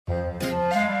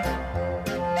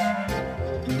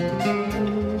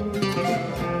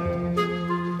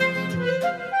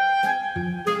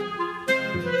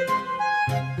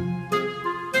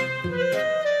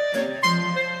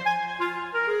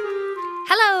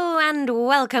and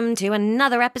welcome to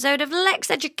another episode of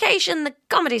Lexx Education, the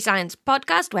comedy science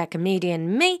podcast where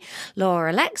comedian me,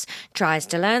 Laura Lexx, tries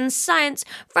to learn science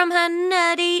from her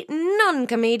nerdy,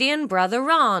 non-comedian brother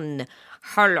Ron.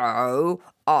 Hello,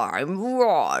 I'm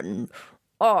Ron.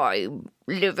 I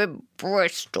live in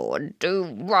Bristol and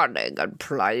do running and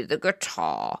play the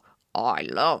guitar. I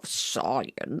love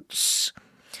science.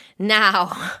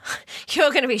 Now,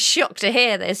 you're going to be shocked to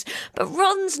hear this, but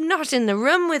Ron's not in the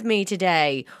room with me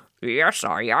today. Yes,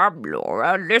 I am,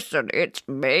 Laura. Listen, it's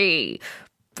me.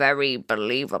 Very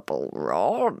believable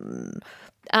Ron.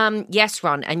 Yes,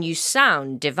 Ron, and you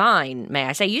sound divine, may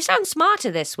I say. You sound smarter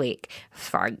this week.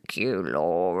 Thank you,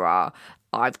 Laura.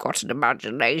 I've got an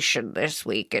imagination this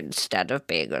week instead of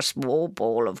being a small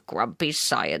ball of grumpy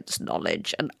science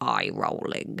knowledge and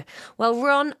eye-rolling. Well,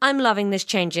 Ron, I'm loving this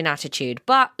change in attitude,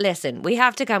 but listen, we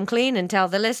have to come clean and tell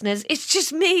the listeners it's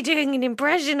just me doing an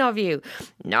impression of you.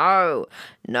 No,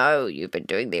 you've been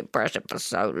doing the impression for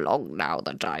so long now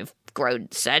that I've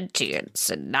grown sentience,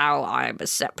 and now I'm a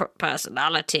separate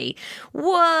personality.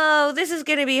 Whoa, this is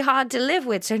going to be hard to live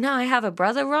with. So now I have a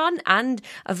brother Ron and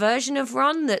a version of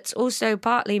Ron that's also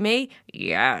partly me.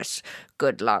 Yes,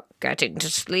 good luck getting to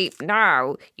sleep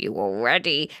now. You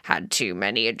already had too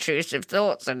many intrusive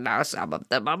thoughts, and now some of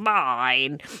them are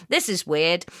mine. This is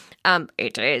weird.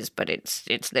 It is, but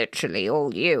it's literally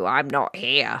all you. I'm not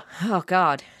here. Oh,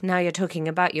 God. Now you're talking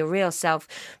about your real self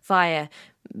via...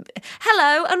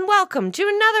 Hello and welcome to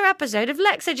another episode of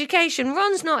Lexx Education.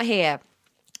 Ron's not here.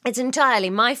 It's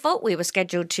entirely my fault. We were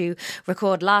scheduled to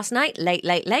record last night,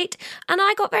 late, and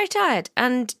I got very tired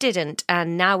and didn't.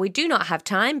 And now we do not have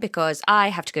time because I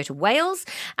have to go to Wales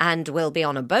and we'll be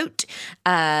on a boat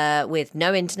with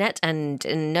no internet and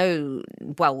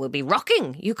we'll be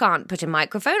rocking. You can't put a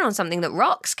microphone on something that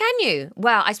rocks, can you?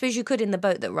 Well, I suppose you could in the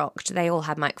boat that rocked. They all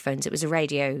had microphones. It was a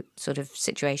radio sort of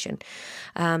situation.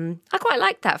 I quite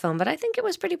liked that film, but I think it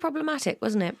was pretty problematic,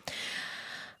 wasn't it?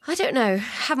 I don't know.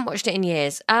 Haven't watched it in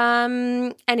years.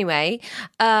 Anyway,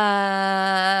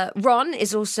 Ron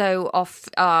is also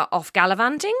off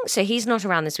gallivanting, so he's not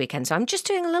around this weekend. So I'm just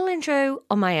doing a little intro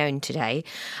on my own today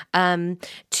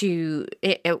to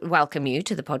welcome you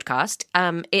to the podcast.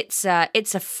 It's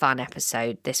a fun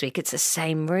episode this week. It's a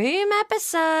same room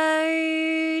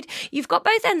episode. You've got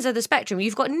both ends of the spectrum.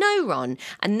 You've got no Ron,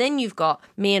 and then you've got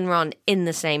me and Ron in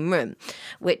the same room,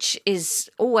 which is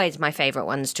always my favourite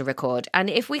ones to record. And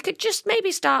if we could just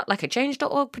maybe start like a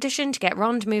change.org petition to get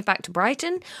Ron to move back to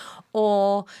Brighton,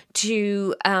 or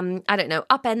to,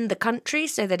 upend the country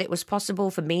so that it was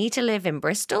possible for me to live in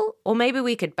Bristol, or maybe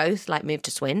we could both move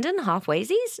to Swindon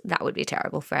halfwaysies. That would be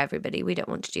terrible for everybody. We don't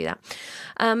want to do that.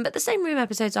 But the same room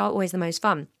episodes are always the most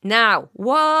fun. Now,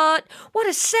 what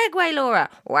a segue, Laura.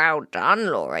 Well done,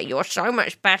 Laura. You're so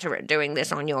much better at doing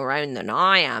this on your own than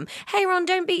I am. Hey, Ron,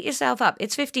 don't beat yourself up.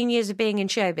 It's 15 years of being in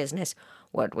show business.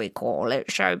 Would we call it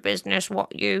show business,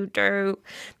 what you do?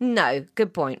 No,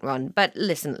 good point, Ron. But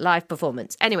listen, live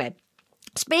performance. Anyway,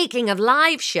 speaking of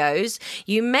live shows,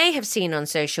 you may have seen on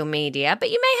social media, but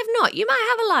you may have not. You might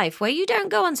have a life where you don't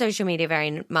go on social media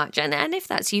very much. And if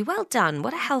that's you, well done.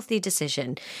 What a healthy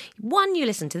decision. One, you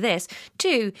listen to this.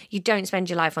 Two, you don't spend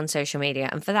your life on social media.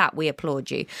 And for that, we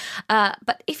applaud you.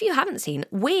 But if you haven't seen,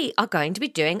 we are going to be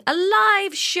doing a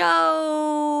live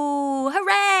show.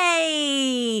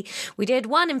 Hooray! We did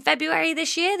one in February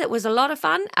this year that was a lot of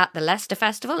fun at the Leicester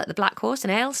Festival at the Black Horse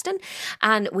in Ayleston.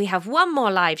 And we have one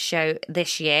more live show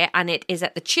this year, and it is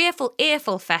at the Cheerful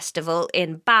Earful Festival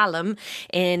in Balham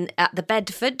at the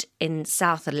Bedford in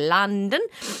South London.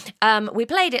 We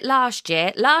played it last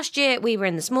year. Last year we were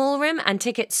in the small room and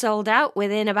tickets sold out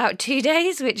within about 2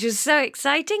 days, which was so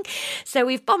exciting. So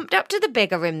we've bumped up to the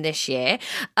bigger room this year.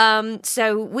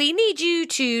 So we need you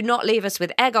to not leave us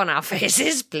with egg on our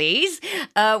faces, please.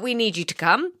 We need you to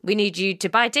come. We need you to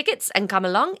buy tickets and come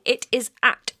along. It is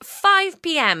at 5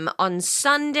 p.m. on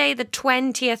Sunday the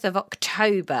 20th of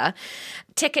October.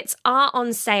 Tickets are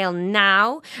on sale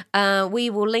now. We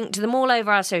will link to them all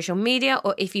over our social media,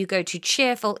 or if you go to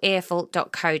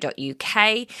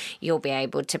cheerfulearful.co.uk, you'll be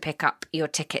able to pick up your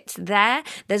tickets there.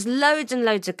 There's loads and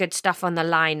loads of good stuff on the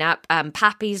lineup.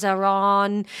 Pappies are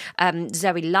on.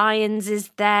 Zoe Lyons is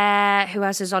there. Who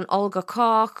else is on? Olga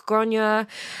Koch, Gronier.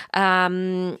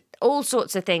 all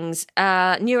sorts of things.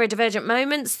 Neurodivergent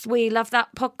Moments, we love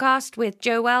that podcast with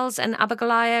Joe Wells and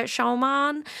Abigail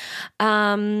Shalman.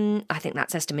 I think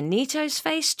that's Esther Manito's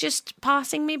face just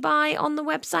passing me by on the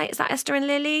website. Is that Esther and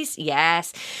Lily's?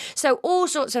 Yes. So all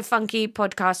sorts of funky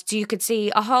podcasts you could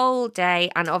see a whole day,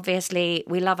 and obviously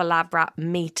we love a lab rat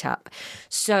meetup.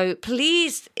 So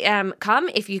please come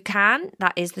if you can.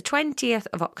 That is the 20th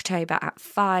of October at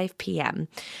 5 p.m.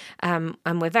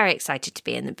 And we're very excited to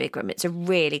be in the big room. It's a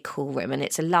really cool room and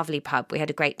it's a lovely pub. We had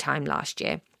a great time last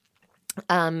year.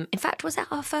 In fact, was that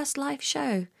our first live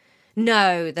show?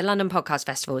 No, the London Podcast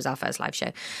Festival was our first live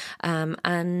show.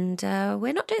 And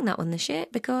we're not doing that one this year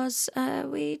because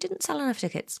we didn't sell enough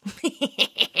tickets.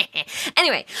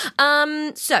 Anyway,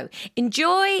 so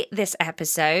enjoy this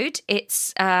episode.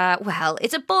 It's,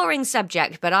 it's a boring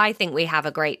subject, but I think we have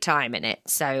a great time in it.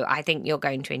 So I think you're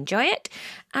going to enjoy it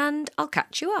and I'll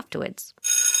catch you afterwards.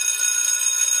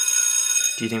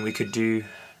 Do you think we could do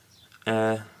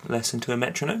a lesson to a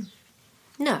metronome?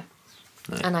 No.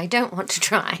 And I don't want to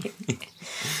try.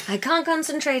 I can't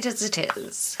concentrate as it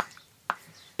is.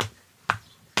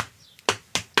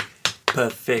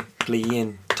 Perfectly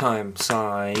in time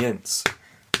science.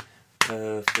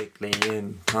 Perfectly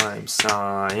in time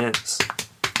science.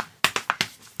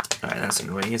 Alright, that's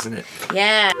annoying, isn't it?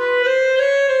 Yeah.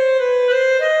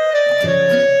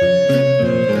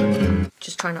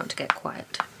 Just try not to get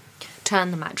quiet.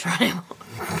 Turn the metronome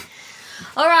on.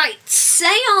 All right,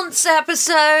 seance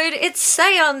episode. It's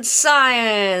seance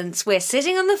science. We're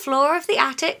sitting on the floor of the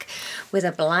attic with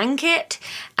a blanket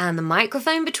and the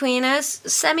microphone between us,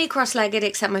 semi-cross-legged,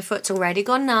 except my foot's already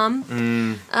gone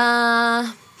numb.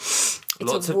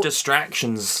 Lots of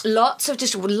distractions. Lots of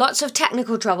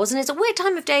technical troubles, and it's a weird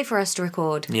time of day for us to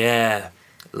record. Yeah,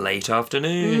 late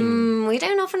afternoon. We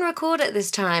don't often record at this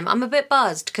time. I'm a bit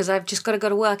buzzed because I've just got to go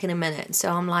to work in a minute,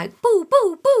 so I'm like, boo,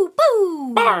 boo, boo,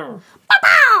 boo. Bow.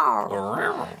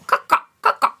 Bow. Caw, caw,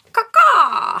 caw, caw,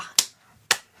 caw.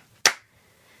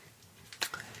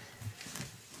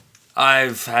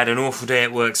 I've had an awful day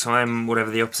at work, so I'm whatever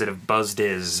the opposite of buzzed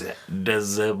is.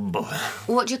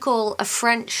 What do you call a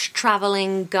French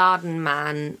travelling garden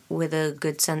man with a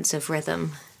good sense of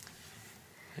rhythm?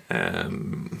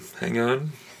 Hang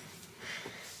on.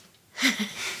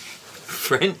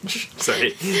 French?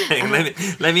 Sorry. Hang on,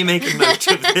 let me make a note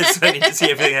of this. I need to see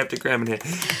if I have to cram in here.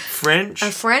 French.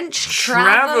 A French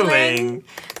travelling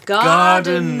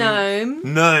garden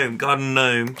gnome. Garden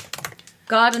gnome.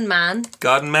 Garden man.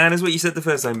 Garden man is what you said the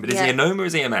first time, but is he a gnome or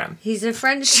is he a man? He's a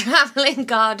French travelling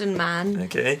garden man.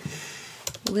 Okay.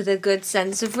 With a good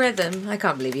sense of rhythm. I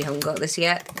can't believe you haven't got this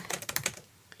yet.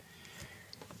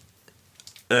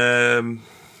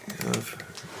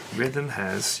 Rhythm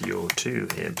has your two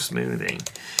hips moving.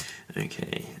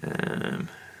 Okay.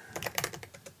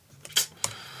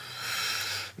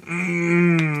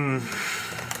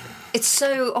 It's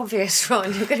so obvious,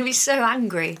 Ron. You're going to be so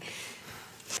angry.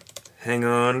 Hang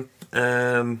on.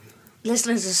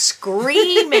 Listeners are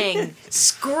screaming,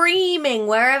 screaming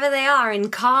wherever they are,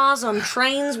 in cars, on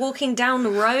trains, walking down the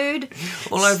road.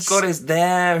 All I've got is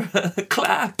there, a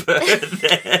clapper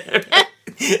there.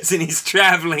 So he's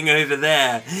travelling over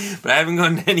there, but I haven't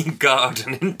got any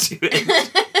garden into it.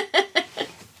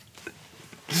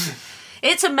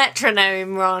 It's a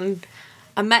metronome, Ron.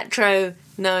 A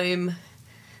metronome.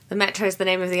 The metro is the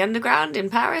name of the underground in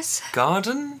Paris.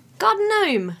 Garden? Garden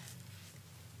gnome.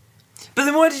 But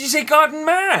then why did you say garden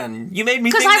man? You made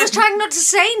me think because I was trying not to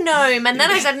say gnome, and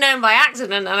then I said gnome by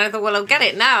accident, and I thought, well, I'll get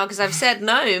it now because I've said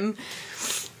gnome.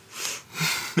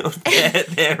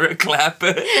 They're a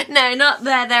clapper. No, not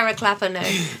there. They're a clapper. No,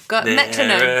 got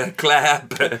metronome. They're a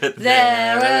clapper.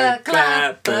 They're a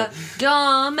clapper.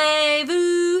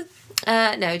 Dormez-vous.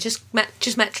 No, just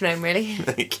metronome. Really.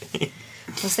 Okay.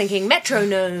 I was thinking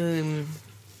metronome.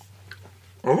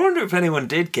 I wonder if anyone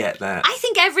did get that. I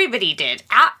think everybody did.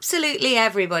 Absolutely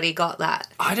everybody got that.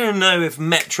 I don't know if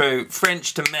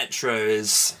French to metro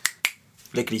is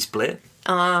lickety-split.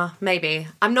 Maybe.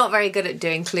 I'm not very good at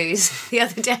doing clues. The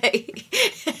other day,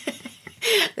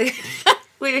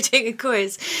 we were doing a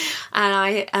quiz,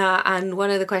 and and one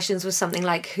of the questions was something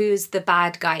like, "Who's the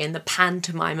bad guy in the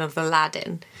pantomime of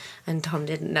Aladdin?" And Tom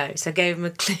didn't know, so I gave him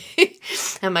a clue,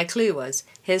 and my clue was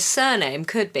his surname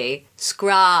could be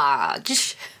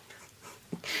Scrooge,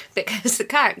 because the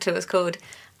character was called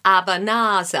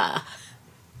Ebenezer.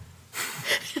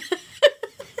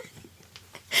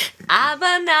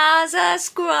 Ebenezer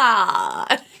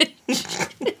Scrooge.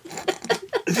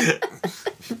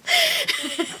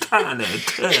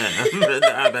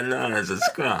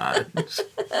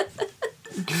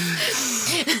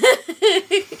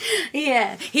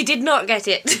 Yeah, he did not get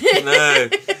it.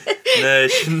 No,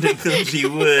 shouldn't have thought he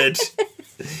would.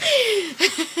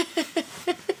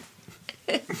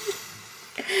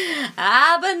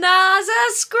 Ebenezer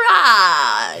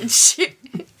Scratch.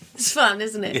 It's fun,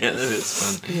 isn't it? Yeah, that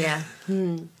is fun. Yeah.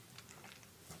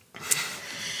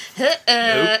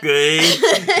 Okay,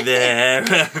 there,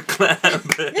 clap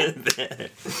there.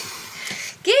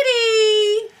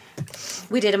 Giddy!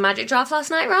 We did a magic draft last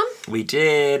night, Ron. We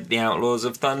did The Outlaws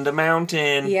of Thunder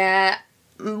Mountain. Yeah.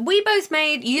 We both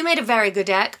you made a very good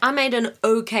deck. I made an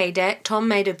okay deck. Tom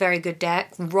made a very good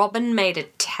deck. Robin made a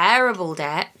terrible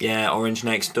deck. Yeah, Orange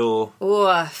Next Door.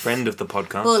 Oof. Friend of the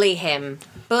podcast. Bully him.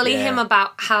 Bully him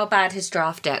about how bad his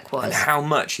draft deck was. And how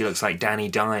much he looks like Danny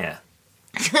Dyer.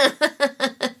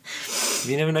 Have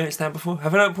you never noticed that before?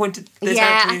 Have I not pointed this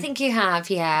out to you? I think you have,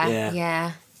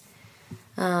 yeah.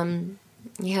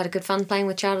 You had a good fun playing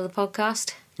with Child of the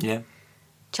Podcast? Yeah.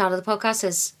 Child of the Podcast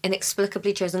has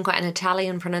inexplicably chosen quite an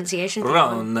Italian pronunciation.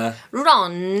 Ron.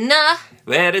 Ron.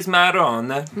 Where is my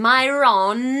Ron? My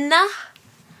Ron.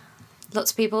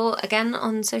 Lots of people, again,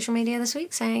 on social media this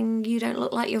week saying you don't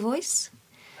look like your voice.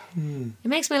 It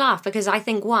makes me laugh because I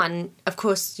think, one, of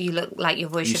course you look like your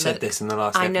voice You should said look... this in the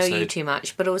last I episode. know you too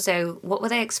much, but also, what were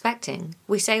they expecting?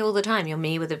 We say all the time, you're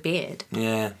me with a beard.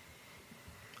 Yeah.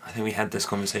 I think we had this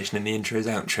conversation in the intros,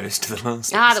 outros to the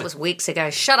last episode. That was weeks ago.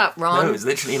 Shut up, Ron. No, it was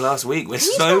literally last week. We're Can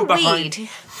you so still behind. read?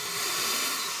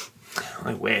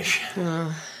 I wish.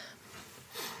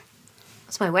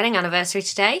 It's my wedding anniversary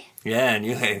today. Yeah, and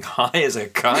you're getting high as a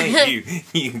kite,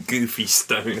 you goofy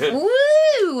stoner.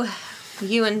 Woo!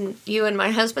 You and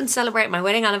my husband celebrate my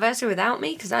wedding anniversary without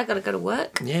me because I got to go to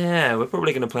work. Yeah, we're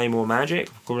probably going to play more Magic.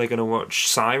 We're probably going to watch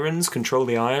Sirens, Control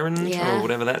the Iron, Yeah. or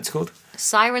whatever that's called.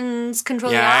 Sirens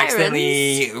control I the irons.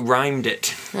 accidentally rhymed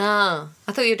it. Oh,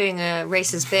 I thought you were doing a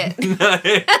racist bit.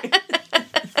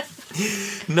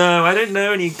 No, I don't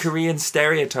know any Korean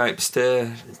stereotypes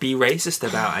to be racist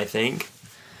about, I think.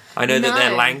 I know that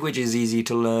their No. language is easy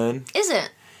to learn. Is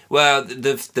it? Well,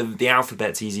 the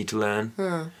alphabet's easy to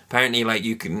learn. Apparently, like,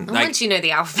 you can... And like, once you know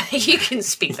the alphabet, you can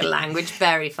speak the language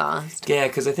very fast. yeah,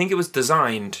 because I think it was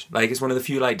designed. Like, it's one of the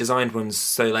few, like, designed ones.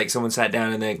 So, like, someone sat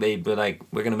down and they were like,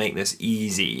 we're going to make this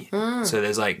easy. So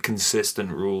there's, like,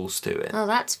 consistent rules to it. Oh,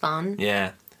 that's fun.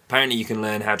 Yeah. Apparently you can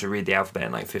learn how to read the alphabet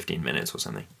in, like, 15 minutes or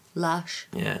something. Lush.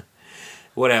 Yeah.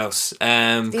 What else? The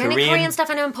only Korean stuff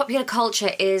I know in popular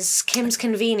culture is Kim's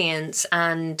Convenience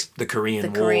and The Korean the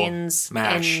War. Koreans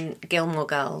MASH. in Gilmore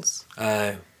Girls.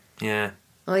 Oh, yeah.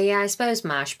 Oh, yeah, I suppose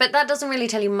MASH. But that doesn't really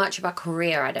tell you much about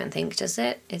Korea, I don't think, does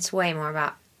it? It's way more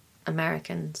about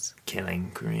Americans.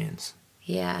 Killing Koreans.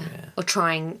 Yeah. Or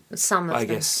trying some of I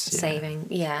them guess, yeah. saving.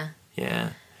 Yeah. Yeah.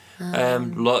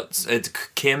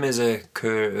 Kim is a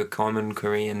common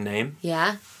Korean name.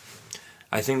 Yeah.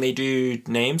 I think they do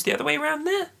names the other way around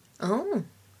there. Oh.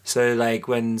 So, like,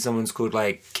 when someone's called,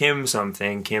 like, Kim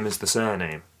something, Kim is the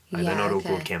surname. Like, they're Yeah, not all okay.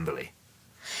 called Kimberly.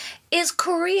 Is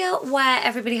Korea where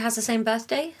everybody has the same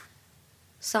birthday?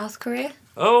 South Korea?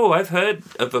 Oh, I've heard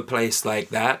of a place like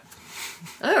that.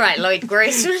 All right, Lloyd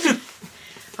Grossman.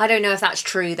 I don't know if that's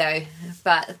true, though.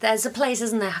 But there's a place,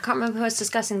 isn't there? I can't remember who I was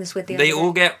discussing this with the other They day.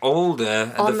 all get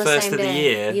older at On the first same of the day.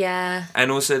 year. Yeah.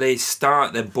 And also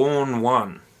they're born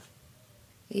one,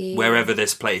 Yeah. wherever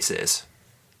this place is.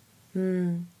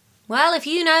 Well, if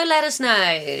you know, let us know.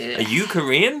 Are you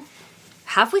Korean?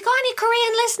 Have we got any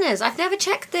Korean listeners? I've never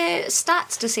checked the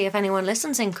stats to see if anyone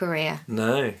listens in Korea.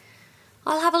 No.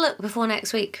 I'll have a look before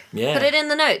next week. Yeah. Put it in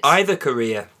the notes. Either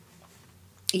Korea.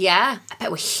 Yeah. I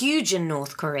bet we're huge in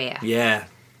North Korea. Yeah.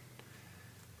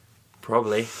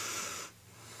 Probably.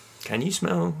 Can you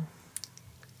smell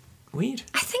weed?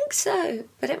 I think so,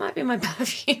 but it might be my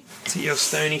perfume. To your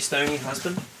stony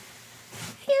husband?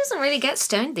 He doesn't really get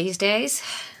stoned these days.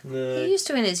 No. He used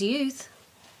to in his youth.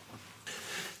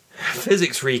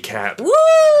 Physics recap. Woo!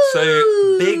 So,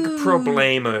 big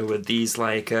problemo with these,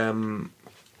 like, these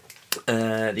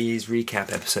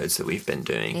recap episodes that we've been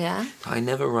doing. Yeah. I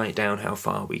never write down how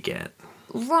far we get.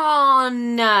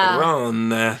 Ron. Ron.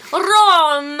 Rona.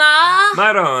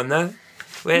 My Ron.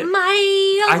 Wait,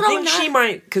 My I think Rona. she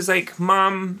might, because, like,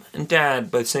 mum and dad,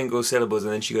 both single syllables,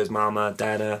 and then she goes mama,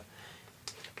 dada.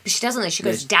 But she doesn't though. She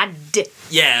goes dad.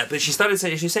 Yeah, but she was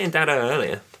saying dada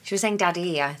earlier. She was saying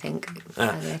daddy, I think.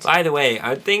 earlier. Either way,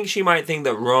 I think she might think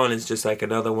that Ron is just, like,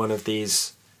 another one of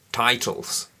these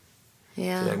titles.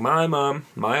 Yeah. Like, my mum,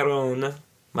 my Ron,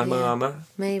 my mama.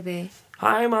 Maybe.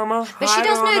 Hi, mama. But hi, she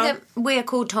does know Rona. that we're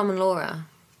called Tom and Laura.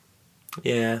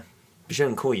 Yeah. But she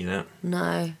doesn't call you that.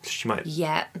 No. She might.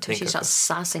 Yet. Until Think she of starts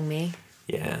sassing me.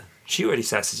 Yeah. She already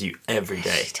sasses you every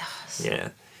day. She does. Yeah.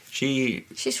 She's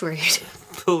She's rude.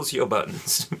 pulls your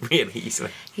buttons really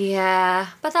easily. Yeah,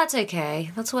 but that's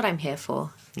okay. That's what I'm here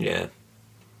for. Yeah.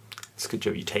 It's a good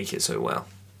job you take it so well.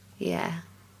 Yeah.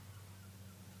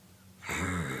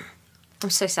 I'm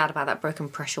so sad about that broken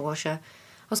pressure washer.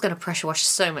 I was going to pressure wash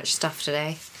so much stuff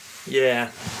today.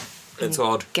 Yeah. It's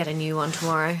odd. Get a new one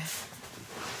tomorrow.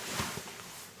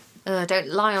 Don't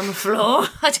lie on the floor.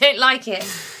 I don't like it.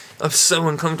 I'm so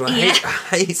uncomfortable. I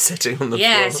hate sitting on the floor.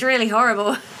 Yeah, it's really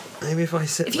horrible. Maybe if I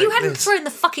sit If like you hadn't this. thrown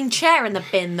the fucking chair in the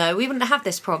bin, though, we wouldn't have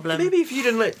this problem. Maybe if you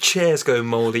didn't let chairs go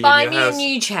mouldy Buy in your me house. a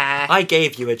new chair. I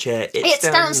gave you a chair. It's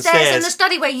downstairs in the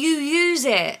study where you use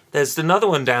it. There's another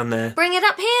one down there. Bring it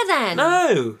up here, then.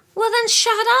 No. Well, then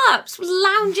shut up.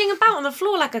 Lounging about on the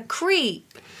floor like a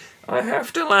creep. I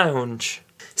have to lounge.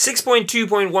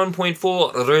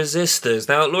 6.2.1.4 resistors.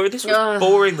 Now, Laura, this was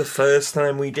boring the first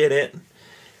time we did it.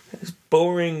 It was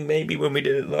boring maybe when we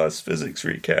did it last physics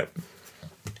recap.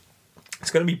 It's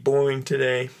going to be boring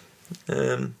today.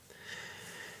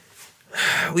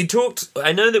 We talked...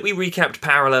 I know that we recapped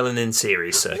parallel and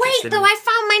in-series circuits. Wait, though, I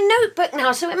found my notebook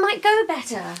now, so it might go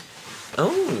better.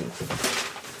 Oh.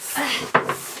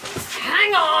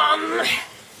 Hang on.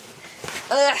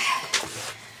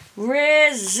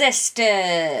 Resistors.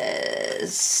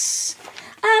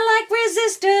 I like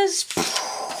resistors.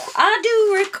 I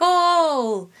do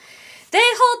recall. They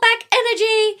hold back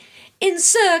energy in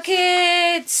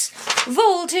circuits,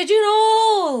 voltage and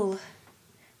all. What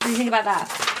do you think about that?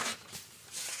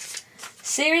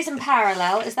 Series and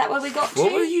parallel, is that where we got to?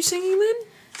 What were you singing then?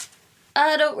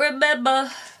 I don't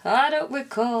remember. I don't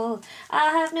recall.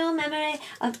 I have no memory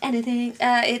of anything.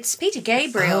 It's Peter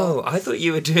Gabriel. Oh, I thought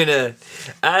you were doing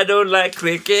I don't like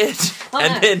cricket.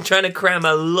 And then trying to cram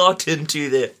a lot into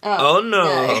the... Oh,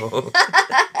 no.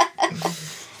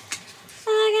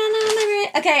 I got no memory.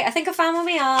 Okay, I think I found where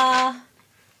we are.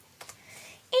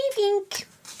 Eevink.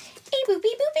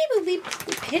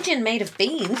 Pigeon made of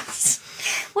beans.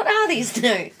 What are these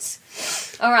notes?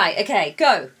 All right, okay,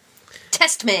 go.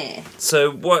 Test me.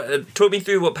 So, talk me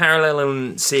through what parallel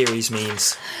and series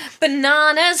means.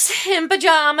 Bananas in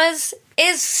pajamas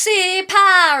is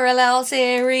parallel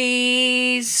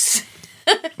series.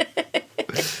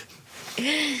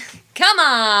 Come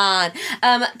on.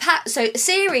 So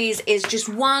series is just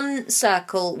one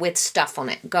circle with stuff on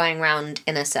it going round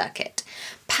in a circuit.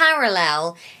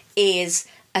 Parallel is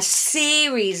a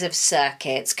series of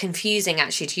circuits. Confusing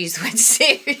actually to use the word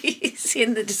series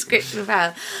in the description of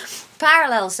how.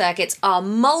 Parallel circuits are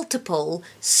multiple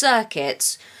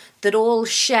circuits that all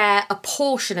share a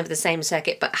portion of the same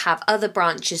circuit but have other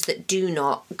branches that do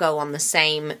not go on the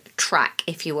same track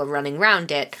if you were running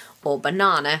round it, or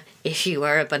banana if you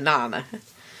were a banana.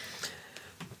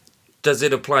 Does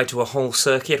it apply to a whole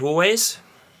circuit always?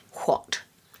 What?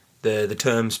 The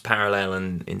terms parallel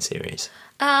and in series.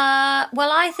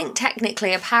 Well, I think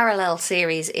technically a parallel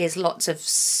series is lots of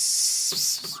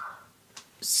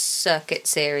circuit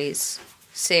series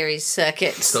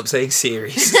circuits. Stop saying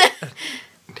series.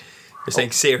 You're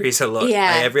saying series a lot.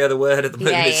 Yeah. Every other word at the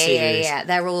moment is series. Yeah.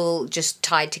 They're all just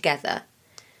tied together.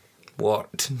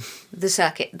 What? The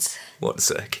circuits. What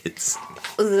circuits?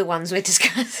 The ones we're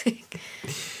discussing.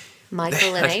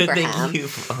 Michael and Abraham. I don't think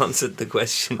you've answered the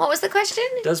question. What was the question?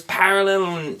 Does parallel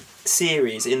and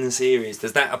series in the series,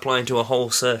 does that apply to a whole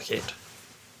circuit?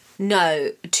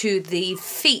 No, to the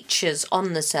features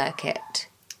on the circuit.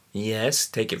 Yes,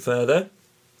 take it further.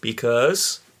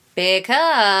 Because it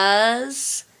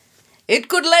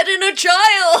could let in a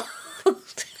child.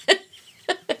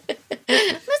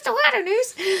 Mr.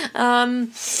 Waternoose.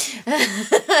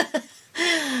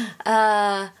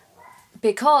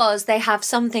 Because they have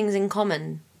some things in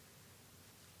common.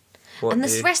 what And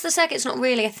the rest of the circuit's not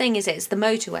really a thing, is it? It's the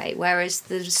motorway, whereas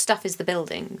the stuff is the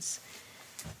buildings.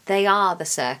 They are the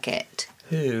circuit.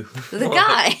 Who? The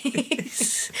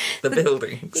guys. The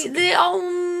buildings.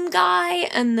 The guy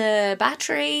and the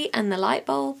battery and the light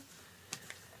bulb.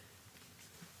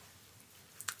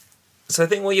 So I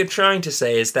think what you're trying to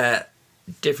say is that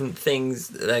different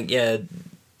things, like,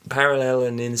 parallel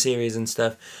and in series and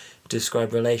stuff,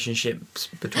 describe relationships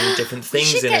between different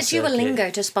things in a circuit. We should get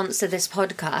Duolingo to sponsor this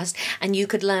podcast and you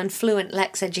could learn fluent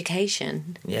Lexx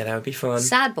Education. Yeah, that would be fun.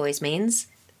 Sad boys means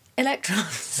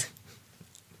electrons.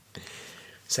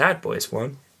 Sad boys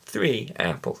won 3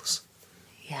 apples.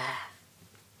 Yeah.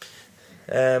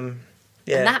 Yeah. And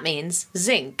that means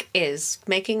zinc is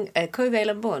making a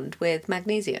covalent bond with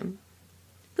magnesium.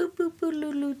 Boop, boop, boop,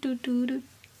 loo, loo, doo, doo, doo.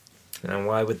 And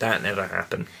why would that never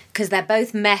happen? Because they're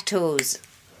both metals.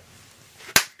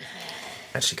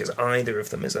 Actually, because either of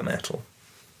them is a metal.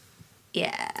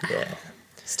 Yeah. Yeah.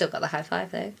 Still got the high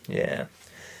five though. Yeah.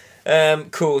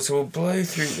 Cool, so we'll blow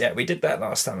through... Yeah, we did that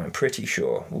last time, I'm pretty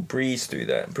sure. We'll breeze through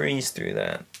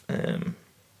that.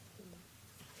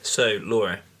 So,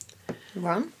 Laura.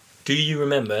 Ron? Do you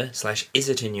remember, / is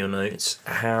it in your notes,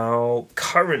 how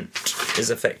current is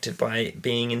affected by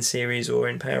being in series or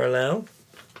in parallel?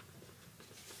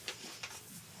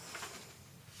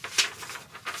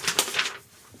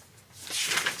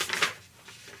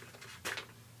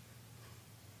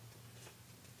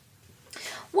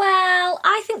 Well,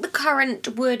 I think the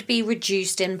current would be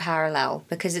reduced in parallel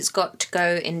because it's got to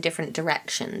go in different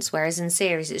directions, whereas in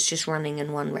series it's just running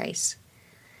in one race.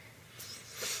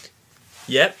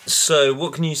 Yep, so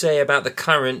what can you say about the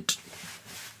current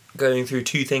going through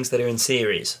two things that are in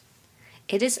series?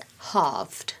 It is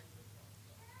halved.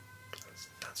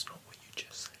 That's not what you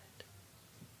just said.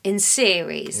 In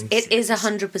series, it is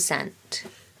 100%.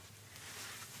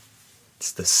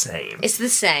 It's the same. It's the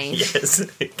same. Yes,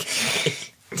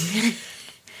 okay.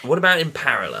 What about in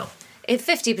parallel? It's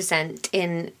 50%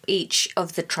 in each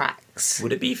of the tracks.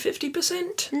 Would it be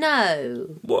 50%? No.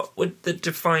 What would the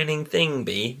defining thing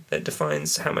be that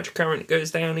defines how much current goes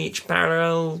down each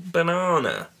parallel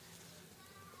banana?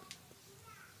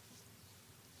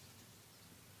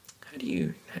 How do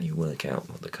you work out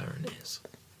what the current is?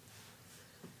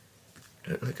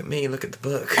 Don't look at me, look at the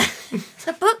book.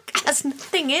 The book has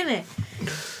nothing in it.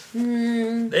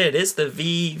 There it is, the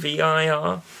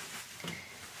VIR.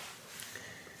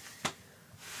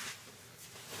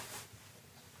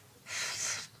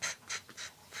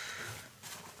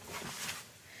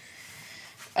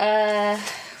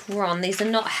 Ron, these are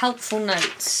not helpful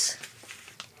notes.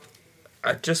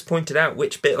 I just pointed out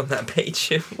which bit on that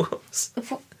page it was.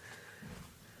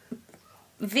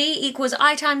 V equals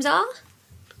I times R?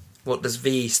 What does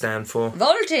V stand for?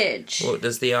 Voltage. What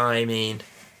does the I mean?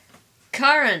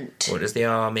 Current. What does the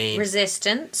R mean?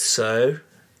 Resistance. So?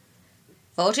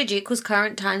 Voltage equals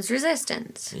current times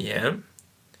resistance. Yeah.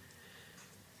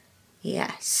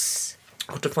 Yes.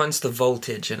 What defines the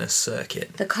voltage in a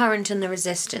circuit? The current and the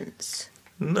resistance.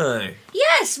 No.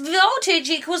 Yes, voltage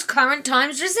equals current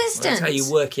times resistance. That's how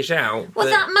you work it out. Well, but...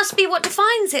 that must be what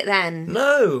defines it then.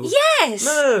 No. Yes.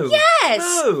 No. Yes.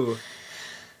 No.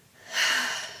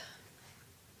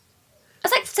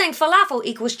 It's like saying falafel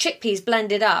equals chickpeas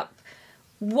blended up.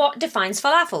 What defines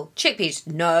falafel? Chickpeas.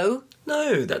 No.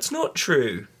 No, that's not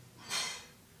true.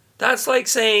 That's like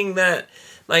saying that,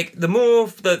 like, the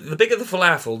bigger the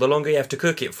falafel, the longer you have to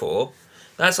cook it for.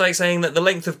 That's like saying that the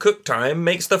length of cook time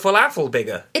makes the falafel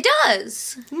bigger. It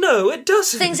does. No, it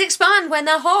doesn't. Things expand when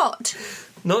they're hot.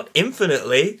 Not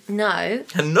infinitely. No.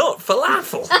 And not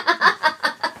falafel.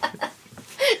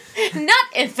 Not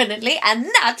infinitely and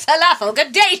not falafel.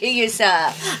 Good day to you,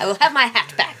 sir. I will have my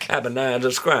hat back.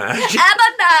 Ebenezer Scratch.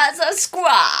 Ebenezer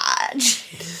Scratch.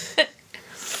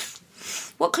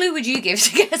 What clue would you give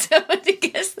to get someone to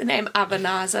guess the name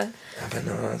Ebenezer?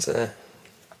 Ebenezer.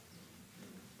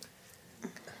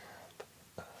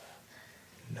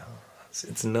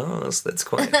 It's Nas. That's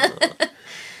quite hard.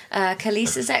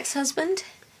 Khalees's ex-husband?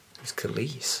 Who's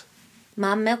Khalees?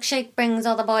 My milkshake brings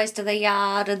all the boys to the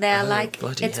yard and they're like,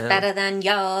 it's hell. better than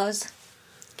yours.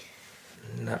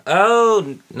 No.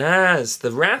 Oh, Nas,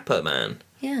 the rapper, man.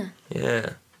 Yeah.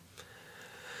 Yeah.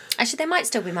 Actually, they might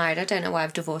still be married. I don't know why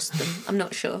I've divorced them. I'm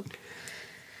not sure.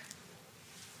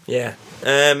 Yeah.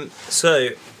 But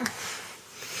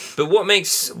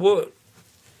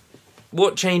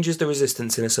what changes the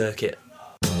resistance in a circuit?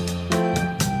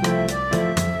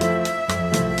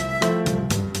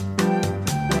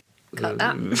 Cut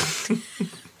that.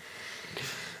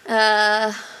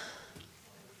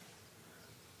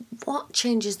 What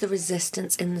changes the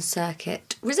resistance in the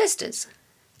circuit? Resistors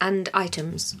and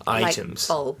items. Items.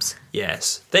 Like bulbs.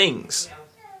 Yes. Things.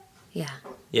 Yeah.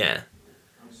 Yeah.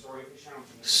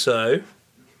 So,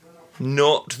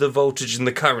 not the voltage and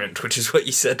the current, which is what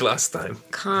you said last time.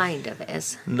 Kind of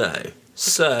is. No.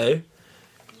 So,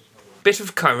 bit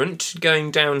of current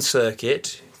going down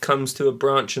circuit comes to a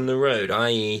branch in the road,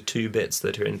 i.e. two bits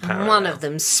that are in parallel. One of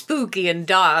them's spooky and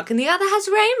dark, and the other has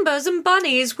rainbows and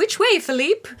bunnies. Which way,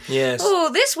 Philippe? Yes.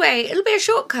 Oh, this way. It'll be a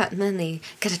shortcut. And then they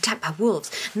get attacked by wolves.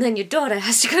 And then your daughter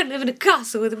has to go live in a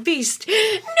castle with a beast.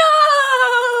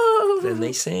 No! Then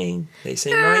they sing. They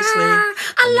sing nicely.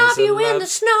 I love you in the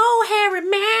snow, hairy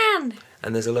man.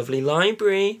 And there's a lovely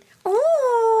library.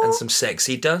 Ooh. And some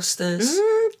sexy dusters.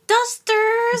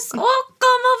 Dusters. Oh,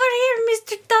 come over here,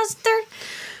 Mr. Duster.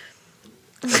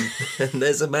 And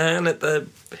there's a man at the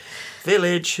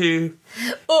village who...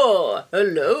 Oh,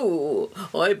 hello.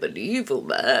 I'm an evil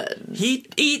man. He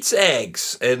eats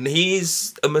eggs, and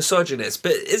he's a misogynist.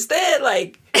 But is there,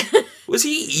 like... Was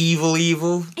he evil?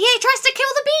 Yeah, he tries to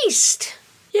kill the beast.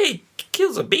 Yeah, he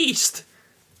kills a beast.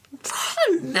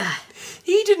 Ron!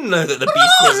 He didn't know that the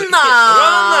beast was a...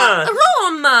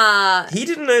 Ron! He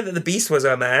didn't know that the beast was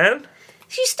a man.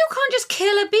 You still can't just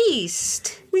kill a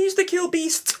beast. We used to kill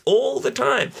beasts all the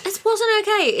time. It wasn't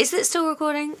okay. Is it still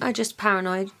recording? I'm just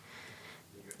paranoid.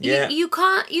 Yeah. You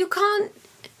can't...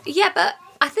 Yeah, but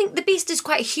I think the beast is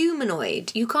quite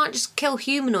humanoid. You can't just kill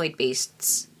humanoid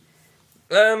beasts.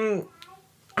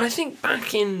 I think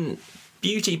back in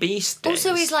Beauty Beast days...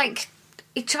 Also, he's like...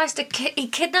 He tries to... He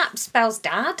kidnaps Belle's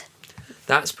dad.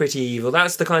 That's pretty evil.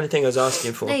 That's the kind of thing I was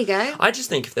asking for. There you go. I just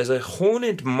think if there's a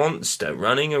horned monster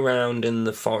running around in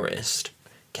the forest,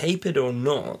 capered or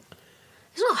not...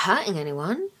 It's not hurting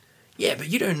anyone. Yeah, but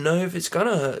you don't know if it's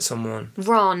gonna hurt someone.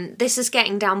 Ron, this is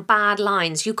getting down bad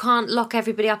lines. You can't lock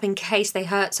everybody up in case they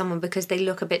hurt someone because they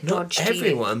look a bit dodgy. Not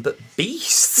everyone, but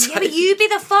beasts. Yeah, but you'd be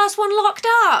the first one locked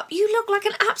up. You look like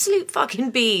an absolute fucking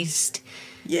beast.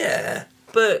 Yeah,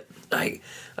 but, like,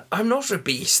 I'm not a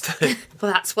beast.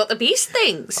 Well, that's what the beast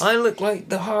thinks. I look like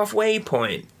the halfway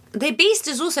point. The beast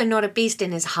is also not a beast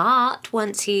in his heart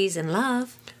once he's in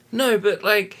love. No, but,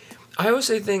 like... I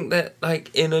also think that, like,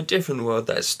 in a different world,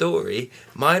 that story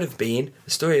might have been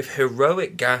the story of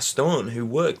heroic Gaston, who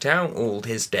worked out all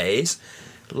his days,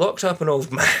 locked up an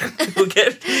old man.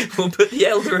 We'll put the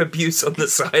elder abuse on the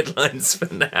sidelines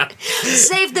for now.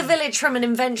 Saved the village from an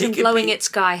invention blowing it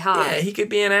sky high. Yeah, he could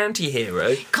be an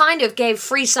anti-hero. Kind of gave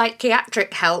free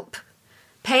psychiatric help.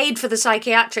 Paid for the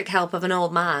psychiatric help of an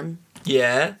old man.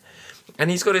 Yeah. And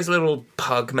he's got his little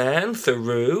pug man,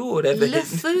 Theroux, whatever.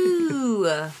 LeFou.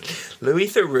 Louis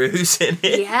Theroux's in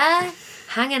it. Yeah,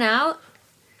 hanging out.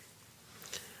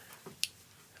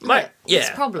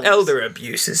 Yeah, problems. Elder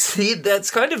abuses. See,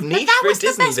 that's kind of niche for a Disney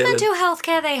But that was the best villain. mental health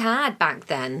care they had back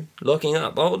then. Locking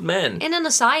up old men. In an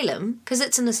asylum, because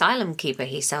it's an asylum keeper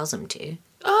he sells them to.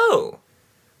 Oh,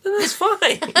 then that's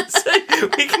fine. So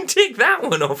we can tick that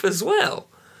one off as well.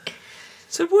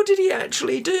 So what did he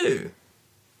actually do?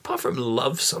 Apart from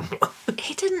love someone.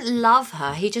 He didn't love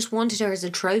her, he just wanted her as a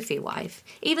trophy wife.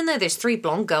 Even though there's 3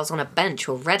 blonde girls on a bench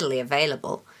who are readily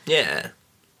available. Yeah,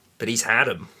 but he's had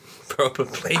them,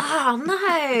 probably. Oh,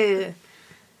 no.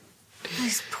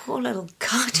 Those poor little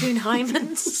cartoon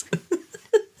hymens.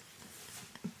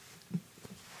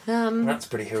 That's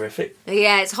pretty horrific.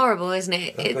 Yeah, it's horrible, isn't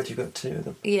it? Oh God, you got 2 of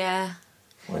them. Yeah.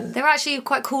 They're actually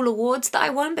quite cool awards that I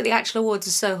won, but the actual awards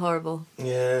are so horrible.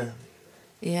 Yeah.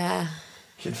 Yeah.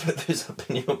 You should put those up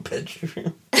in your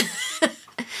bedroom.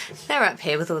 They're up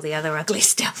here with all the other ugly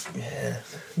stuff. Yeah.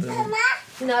 Mama?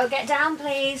 No, get down,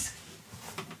 please.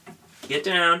 Get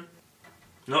down.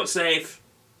 Not safe.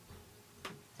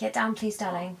 Get down, please,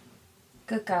 darling.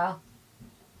 Good girl.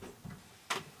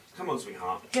 Come on,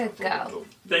 sweetheart. Good girl.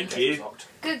 Thank you.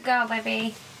 Good girl,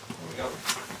 baby.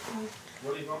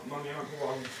 What have you got, Mummy?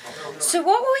 So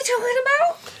what were we talking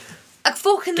about? A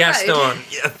fork in the road. Gaston.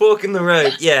 Yeah, a fork in the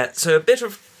road. Yeah, so a bit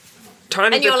of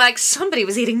tiny And bit... you're like, somebody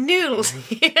was eating noodles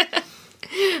here.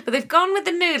 But they've gone with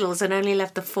the noodles and only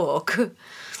left the fork.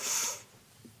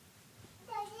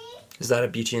 Is that a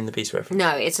Beauty and the Beast reference?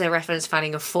 No, it's a reference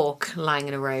finding a fork lying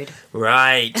in a road.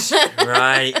 Right.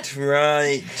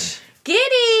 Right.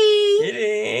 Giddy!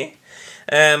 Giddy.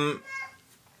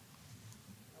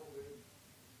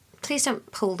 Please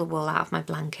don't pull the wool out of my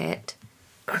blanket.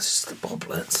 That's just the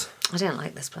boblets. I don't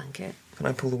like this blanket. Can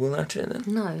I pull the wool out of it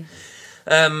then? No.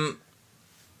 Um,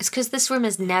 It's because this room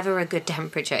is never a good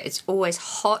temperature. It's always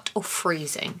hot or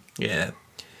freezing. yeah.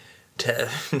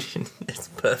 It's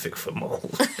perfect for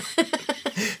mould.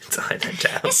 Tie that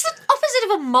down. It's the opposite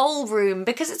of a mole room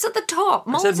because it's at the top.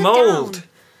 Moles I said are mould. down.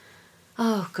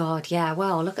 Oh, God, yeah.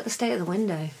 Well, look at the state of the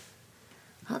window.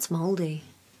 That's mouldy.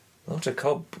 A lot of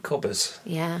cobbers.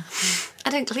 Yeah. I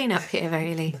don't clean up here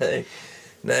really.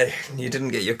 No, you didn't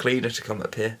get your cleaner to come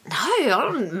up here. No,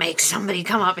 I didn't make somebody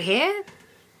come up here.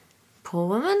 Poor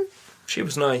woman. She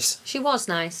was nice. She was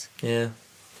nice. Yeah.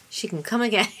 She can come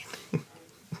again.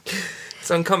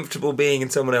 It's uncomfortable being in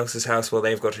someone else's house while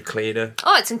they've got a cleaner.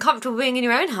 Oh, it's uncomfortable being in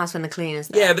your own house when the cleaner's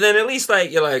there. Yeah, but then at least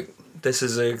like you're like, this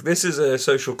is a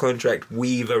social contract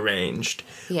we've arranged.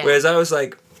 Yeah. Whereas I was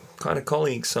like, kind of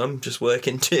colleagues, so I'm just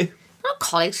working too. Not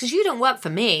colleagues, because you don't work for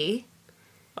me.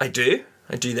 I do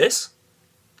this.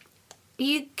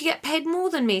 You get paid more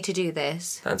than me to do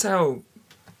this. That's how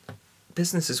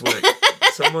businesses work.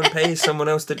 Someone pays someone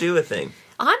else to do a thing.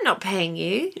 I'm not paying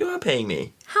you. You are paying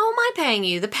me. How am I paying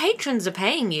you? The patrons are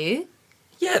paying you.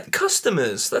 Yeah, the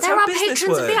customers. That's There how are business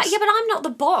patrons works. of the... Yeah, but I'm not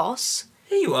the boss.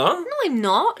 Here you are. No, I'm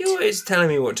not. You're always telling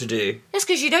me what to do. That's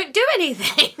because you don't do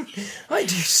anything. I do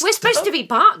stuff. We're supposed to be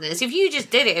partners. If you just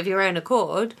did it of your own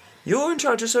accord. You're in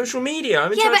charge of social media.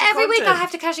 I'm in Yeah, charge but of every week I content.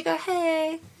 have to casually go,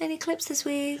 hey, any clips this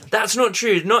week? That's not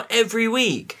true. Not every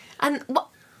week. And what?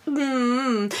 But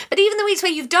even the weeks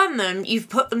where you've done them, you've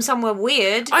put them somewhere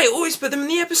weird. I always put them in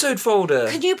the episode folder.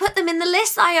 Can you put them in the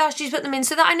list that I asked you to put them in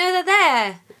so that I know they're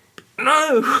there?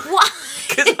 No. What?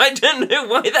 Because I don't know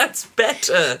why that's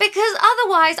better. Because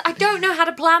otherwise I don't know how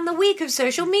to plan the week of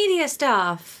social media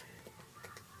stuff.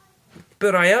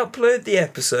 But I upload the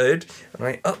episode and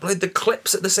I upload the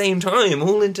clips at the same time,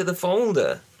 all into the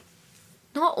folder.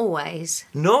 Not always.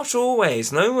 Not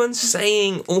always. No one's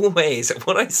saying always.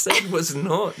 What I said was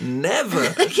not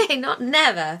never. Okay, not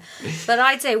never. But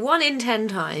I'd say 1 in 10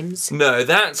 times. No,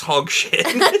 that's hog shit.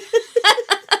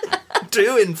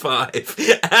 2 in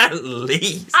 5, at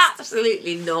least.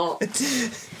 Absolutely not.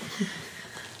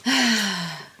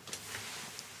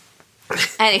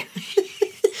 Anyway.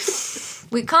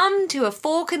 We come to a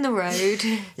fork in the road.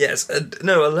 Yes,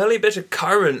 no, a lovely bit of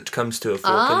current comes to a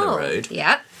fork in the road.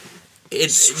 Yeah.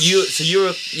 Your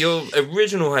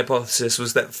original hypothesis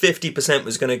was that 50%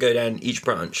 was going to go down each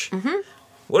branch. Mm-hmm.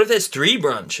 What if there's 3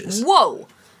 branches? Whoa!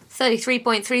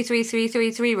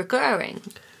 33.33333 recurring.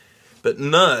 But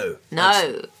no.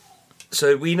 No.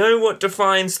 So we know what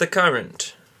defines the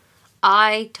current.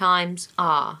 I times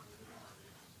R.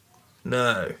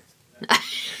 No.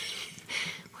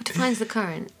 What defines the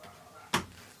current?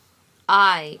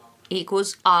 I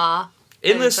equals R.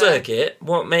 In the over circuit,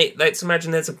 let's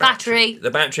imagine there's a battery. Battery.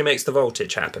 The battery makes the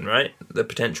voltage happen, right? The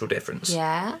potential difference.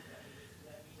 Yeah.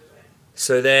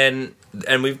 So then,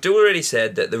 and we've already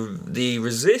said that the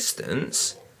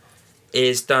resistance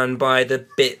is done by the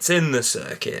bits in the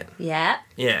circuit. Yeah.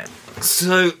 Yeah.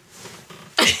 So,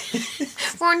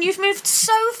 Ron, you've moved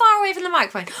so far away from the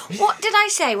microphone. What did I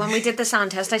say when we did the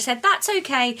sound test? I said, that's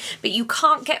okay, but you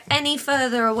can't get any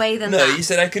further away than no, that. you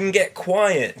said I couldn't get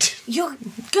quiet. You're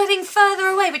getting further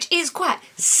away, which is quiet.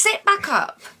 Sit back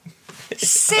up.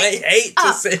 Sit I hate to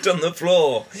up. sit on the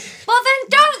floor. Well, then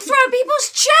don't throw people's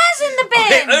chairs in the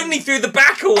bin. I only threw the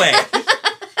back away.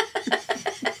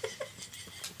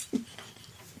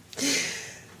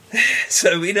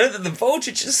 So we know that the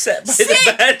voltage is set by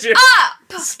the battery.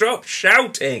 Up. Stop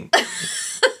shouting.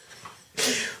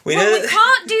 We Well, we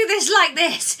can't do this like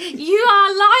this. You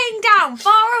are lying down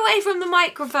far away from the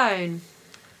microphone.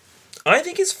 I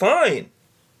think it's fine.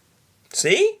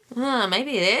 See?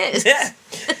 Maybe it is. Yeah.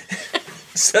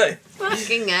 So.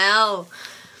 Fucking hell.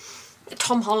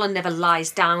 Tom Holland never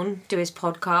lies down to his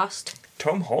podcast.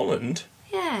 Tom Holland?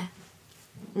 Yeah.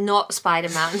 Not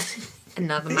Spider-Man.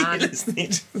 Another You're man. listening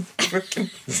to freaking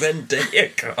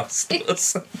Zendaya cast or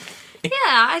something.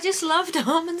 Yeah, I just love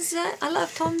Tom and I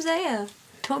love Tom Zaya.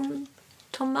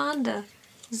 Tomander.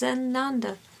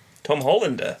 Zenanda. Tom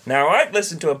Hollander. Now, I've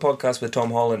listened to a podcast with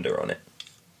Tom Hollander on it.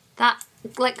 That,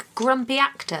 like, grumpy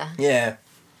actor. Yeah.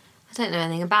 I don't know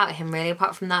anything about him, really,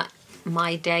 apart from that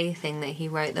My Day thing that he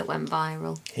wrote that went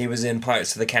viral. He was in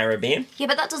Pirates of the Caribbean. Yeah,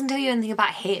 but that doesn't tell you anything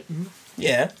about him.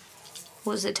 Yeah.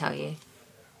 What does it tell you?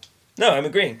 No, I'm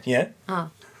agreeing. Yeah. Oh.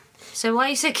 So why are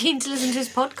you so keen to listen to his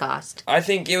podcast? I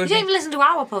think it You would don't be... even listen to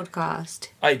our podcast.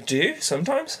 I do,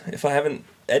 sometimes, if I haven't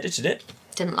edited it.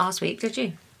 Didn't last week, did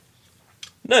you?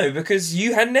 No, because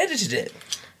you hadn't edited it.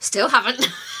 Still haven't.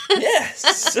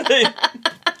 Yes. So... What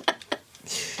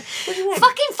do you want?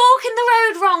 Fucking fork in the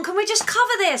road, Ron. Can we just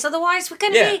cover this? Otherwise we're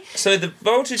going to Yeah, be... so the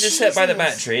voltage is set by the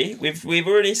Jesus. battery. We've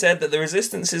already said that the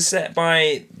resistance is set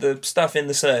by the stuff in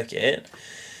the circuit.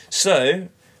 So,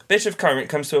 bit of current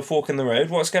comes to a fork in the road.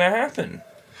 What's going to happen?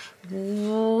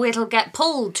 It'll get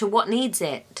pulled to what needs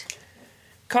it.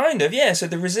 Kind of, yeah. So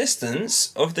the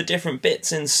resistance of the different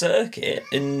bits in circuit,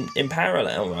 in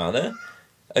parallel rather,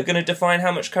 are going to define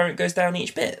how much current goes down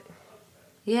each bit.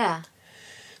 Yeah.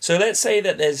 So let's say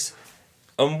that there's,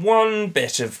 on one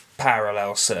bit of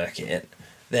parallel circuit,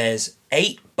 there's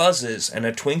 8 buzzers and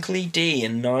a twinkly D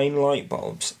and 9 light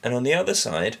bulbs. And on the other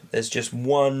side, there's just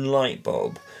 1 light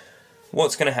bulb.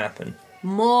 What's going to happen?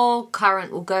 More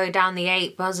current will go down the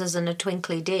 8 buzzers and a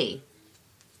twinkly D.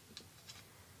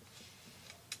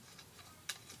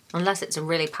 Unless it's a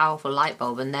really powerful light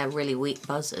bulb and they're really weak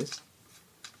buzzers.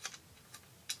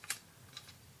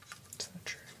 Is that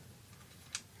true?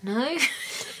 No?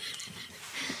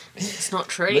 It's not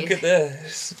true. Look at the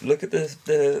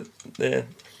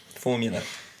formula.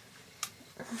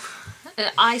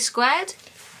 I squared?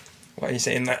 Why are you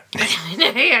saying that? I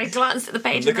know, I glanced at the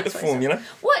page. Look and at the that's what it said. formula.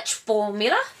 Which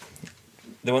formula?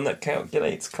 The one that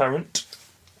calculates current.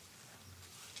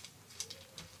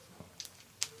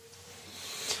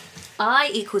 I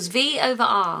equals V over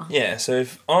R. Yeah, so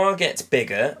if R gets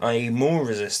bigger, i.e. more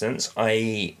resistance,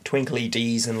 i.e. twinkly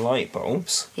Ds and light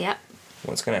bulbs, Yep.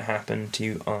 what's going to happen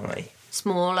to I?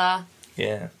 Smaller.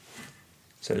 Yeah.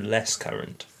 So less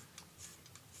current.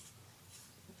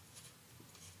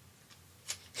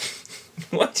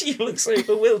 Why do you look so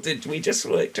bewildered? We just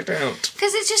worked it out.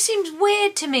 Because it just seems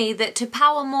weird to me that to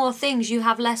power more things you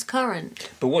have less current.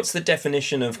 But what's the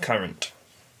definition of current?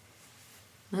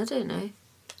 I don't know.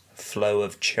 Flow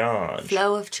of charge.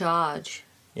 Flow of charge.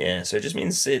 Yeah, so it just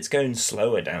means it's going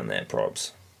slower down there,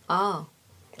 probs. Oh.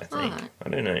 I think. Alright. I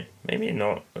don't know. Maybe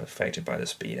not affected by the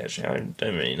speed, actually. I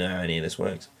don't really know how any of this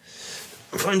works.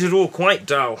 I find it all quite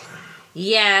dull.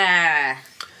 Yeah.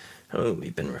 Oh,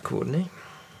 we've been recording, eh?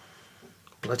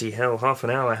 Bloody hell, half an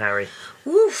hour, Harry.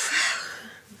 Woof.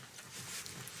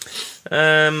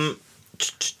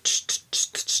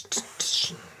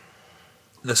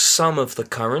 The sum of the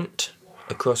current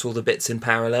across all the bits in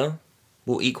parallel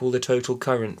will equal the total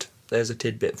current. There's a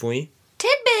tidbit for you.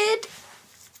 Tidbit.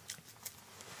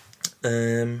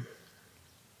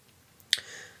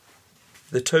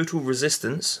 The total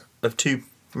resistance of two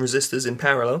resistors in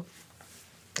parallel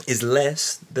is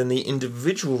less than the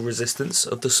individual resistance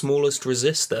of the smallest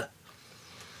resistor.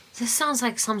 This sounds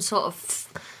like some sort of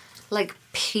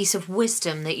piece of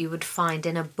wisdom that you would find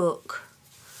in a book.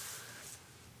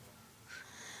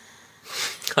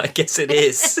 I guess it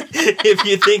is, if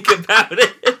you think about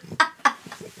it.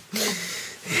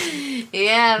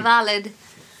 Yeah, valid.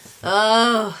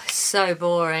 Oh, so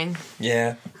boring.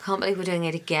 Yeah. I can't believe we're doing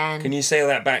it again. Can you say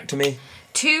that back to me?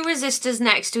 Two resistors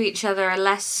next to each other are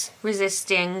less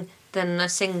resisting than a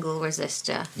single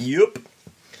resistor. Yup.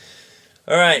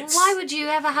 Alright. Why would you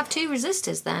ever have two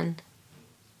resistors then?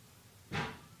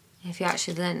 If you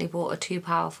accidentally bought a too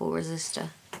powerful resistor.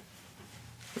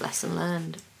 Lesson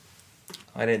learned.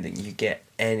 I don't think you get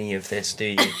any of this, do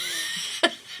you?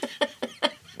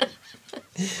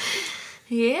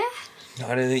 Yeah?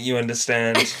 I don't think you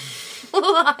understand.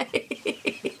 Why?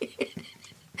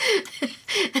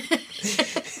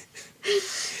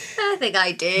 I think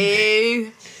I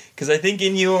do. Because I think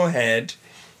in your head,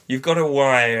 you've got a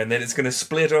wire and then it's going to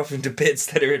split off into bits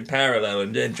that are in parallel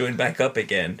and then join back up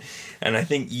again. And I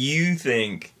think you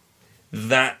think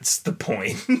that's the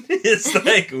point. It's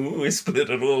like, ooh, we split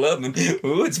it all up and,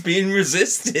 ooh, it's being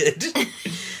resisted.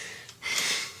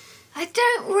 I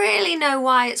don't really know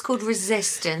why it's called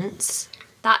resistance.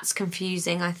 That's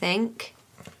confusing, I think.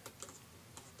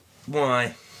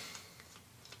 Why?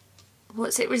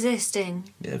 What's it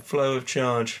resisting? The flow of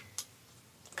charge.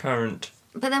 Current.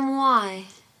 But then why?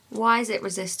 Why is it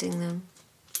resisting them?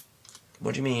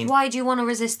 What do you mean? Why do you want to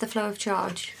resist the flow of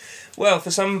charge? Well,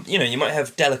 for some, you might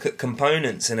have delicate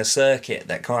components in a circuit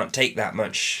that can't take that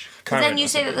much But current. then you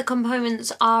say that the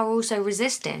components are also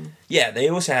resisting. Yeah, they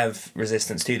also have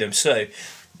resistance to them. So,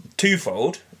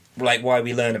 twofold, like why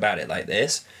we learn about it like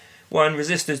this. One,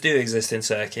 resistors do exist in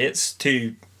circuits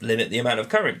to limit the amount of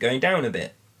current going down a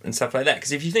bit and stuff like that.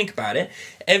 Because if you think about it,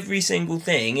 every single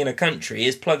thing in a country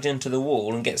is plugged into the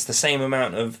wall and gets the same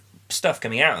amount of stuff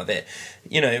coming out of it.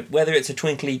 Whether it's a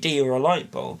twinkly D or a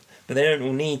light bulb. But they don't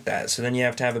all need that, so then you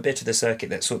have to have a bit of the circuit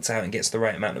that sorts out and gets the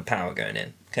right amount of power going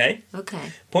in. Okay?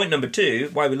 Okay. Point number 2,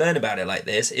 why we learn about it like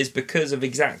this, is because of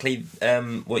exactly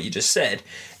what you just said.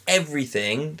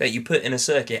 Everything that you put in a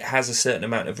circuit has a certain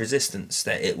amount of resistance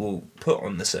that it will put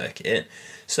on the circuit.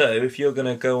 So if you're going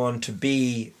to go on to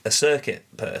be a circuit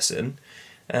person,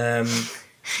 an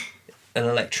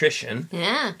electrician,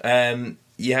 Yeah.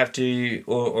 you have to,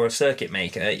 or a circuit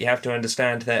maker, you have to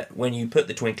understand that when you put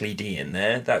the twinkly D in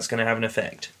there, that's going to have an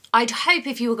effect. I'd hope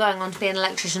if you were going on to be an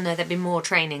electrician, though, there'd be more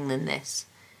training than this.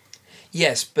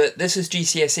 Yes, but this is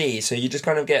GCSE, so you just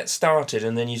kind of get started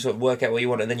and then you sort of work out what you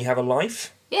want and then you have a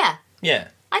life. Yeah. Yeah.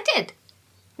 I did.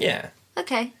 Yeah.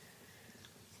 Okay.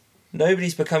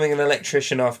 Nobody's becoming an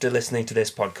electrician after listening to this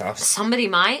podcast. Somebody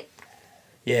might.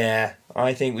 Yeah,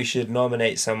 I think we should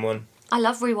nominate someone. I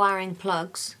love rewiring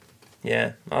plugs.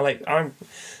 Yeah,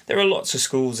 there are lots of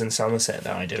schools in Somerset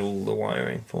that I did all the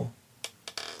wiring for.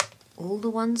 All the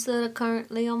ones that are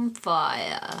currently on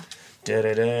fire.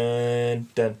 Dun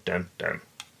dun dun dun.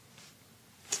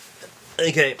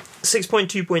 Okay,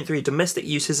 6.2.3, domestic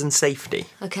uses and safety.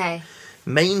 Okay.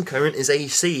 Main current is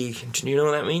AC. Do you know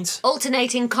what that means?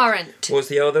 Alternating current. What's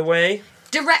the other way?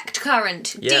 Direct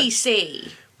current. Yeah.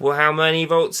 DC. Well, how many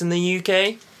volts in the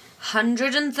UK?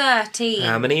 113.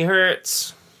 How many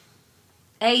hertz?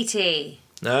 80.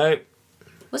 No.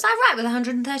 Was I right with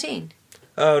 113?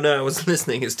 Oh, no, I wasn't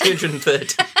listening. It's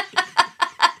 230.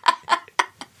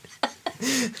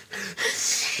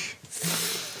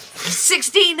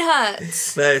 16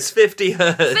 hertz. No, it's 50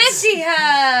 hertz. 50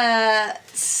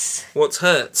 hertz. What's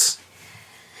hertz?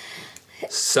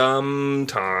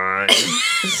 Sometimes.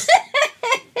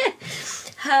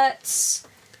 Hertz.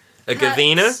 A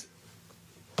Gavina?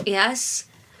 Yes.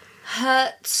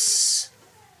 Hertz.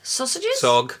 Sausages?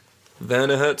 Sog.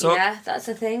 Werner Herzog? Yeah, that's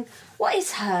a thing. What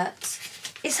is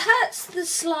hertz? Is hertz the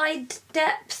slide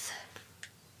depth?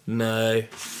 No.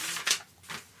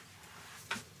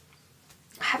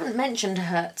 I haven't mentioned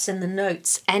hertz in the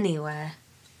notes anywhere.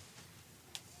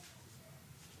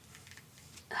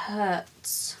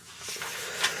 Hertz.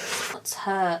 What's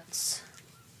hertz?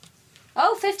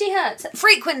 Oh, 50 hertz.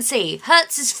 Frequency.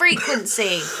 Hertz is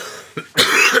frequency.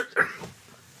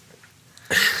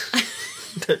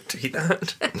 Don't do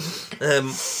that.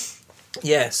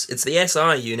 Yes, it's the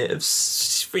SI unit of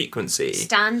frequency.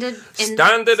 Standard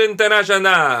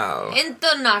International.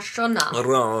 International.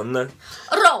 RON.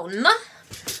 Ron.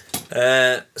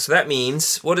 So that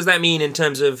means, what does that mean in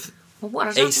terms of What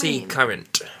does that AC mean?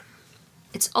 current?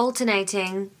 It's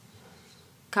alternating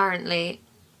currently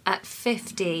at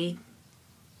 50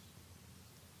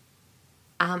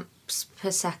 amps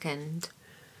per second.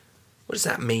 What does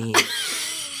that mean?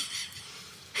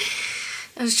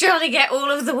 I was trying to get all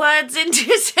of the words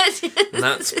into a sentence.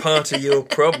 That's part of your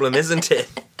problem, isn't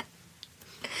it?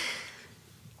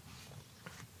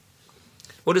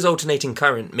 What does alternating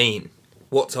current mean?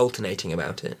 What's alternating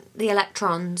about it? The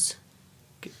electrons.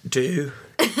 Do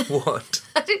what?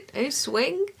 I don't know,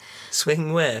 swing?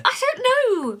 Swing where? I don't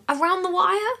know. Around the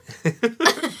wire?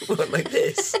 What, like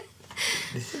this?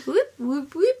 Whoop,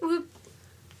 whoop, whoop, whoop.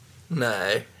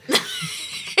 No.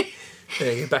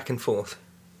 There you go, back and forth.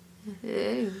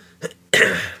 Oh.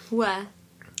 Where?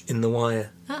 In the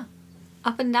wire. Oh.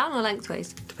 Up and down or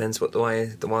lengthways? Depends what the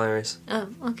wire is. Oh,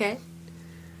 okay.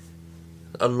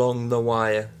 Along the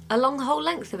wire. Along the whole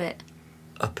length of it?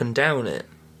 Up and down it.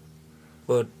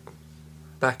 Or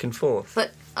back and forth.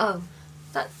 But, oh.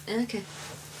 That, okay.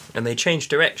 And they change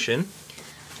direction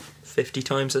 50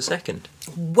 times a second.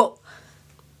 Whoa.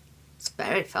 It's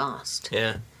very fast.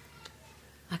 Yeah.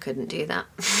 I couldn't do that.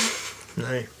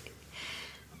 No.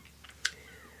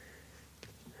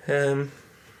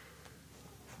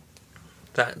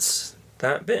 That's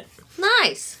that bit.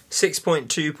 Nice.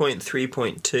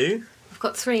 6.2.3.2. I've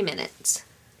got 3 minutes.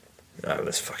 Oh,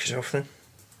 let's fuck it off then.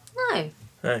 No.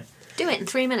 No. Do it in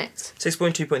 3 minutes.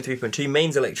 6.2.3.2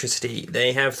 mains electricity.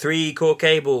 They have 3 core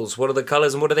cables. What are the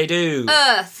colours and what do they do?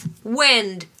 Earth,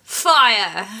 wind,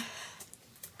 fire.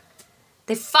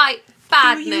 They fight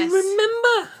badness. Do you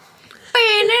remember?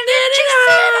 In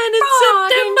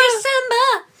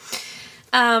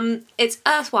December. It's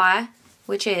Earthwire,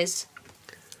 which is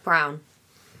brown.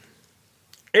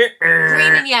 Green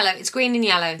and yellow. It's green and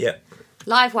yellow. Yep.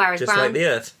 Livewire is Just brown. like the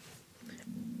Earth.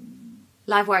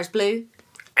 Livewire is blue.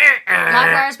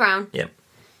 Livewire is brown. Yep.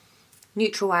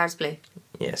 Neutral wire is blue.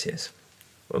 Yes, yes.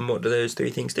 And what do those 3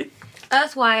 things do?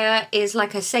 Earthwire is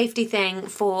like a safety thing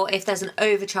for if there's an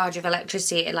overcharge of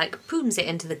electricity, it like booms it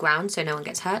into the ground so no one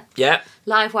gets hurt. Yep.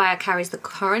 Livewire carries the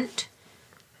current.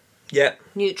 Yep.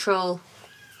 Neutral,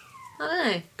 I don't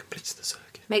know, Completes the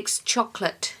circuit. makes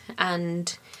chocolate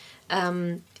and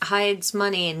hides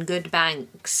money in good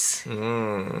banks.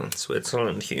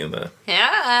 Switzerland humour.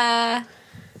 Yeah.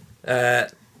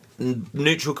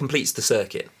 Neutral completes the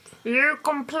circuit. You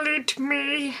complete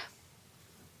me.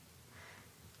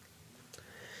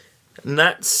 And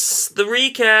that's the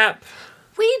recap.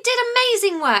 We did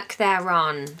amazing work there,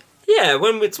 Ron. Yeah,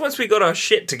 once we got our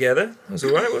shit together, it was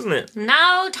alright, wasn't it?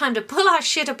 Now, time to pull our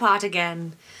shit apart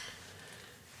again.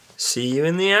 See you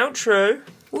in the outro.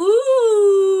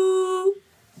 Woo!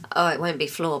 Oh, it won't be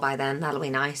floor by then. That'll be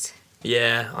nice.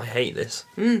 Yeah, I hate this.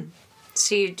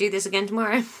 So you do this again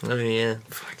tomorrow? Oh yeah.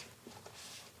 Fuck.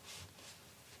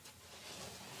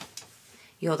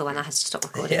 You're the one that has to stop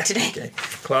recording today. Okay.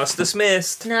 Class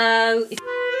dismissed. No.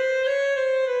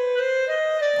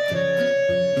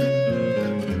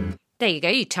 There you go,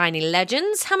 you tiny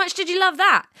legends. How much did you love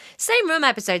that? Same room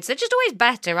episodes, they're just always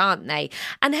better, aren't they?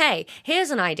 And hey,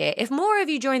 here's an idea. If more of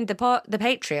you joined the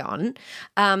Patreon,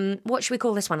 what should we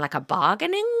call this one? Like a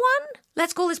bargaining one?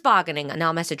 Let's call this bargaining, and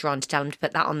I'll message Ron to tell him to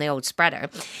put that on the old spreader.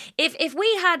 If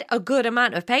we had a good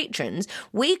amount of patrons,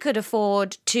 we could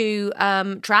afford to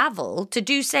travel to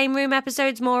do same room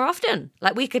episodes more often.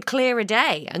 Like we could clear a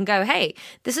day and go, hey,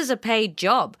 this is a paid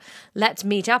job. Let's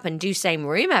meet up and do same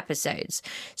room episodes.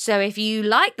 So if you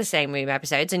like the same room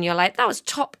episodes and you're like, that was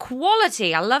top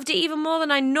quality, I loved it even more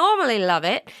than I normally love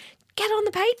it, get on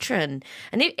the Patreon.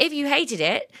 And if you hated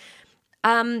it,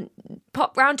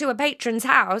 pop round to a patron's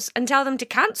house and tell them to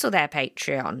cancel their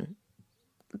Patreon.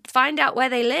 find out where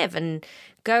they live and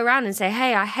go around and say,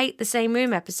 hey, I hate the Same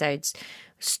Room episodes.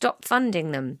 Stop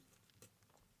funding them.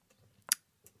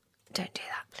 Don't do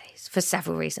that, please, for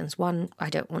several reasons. One, I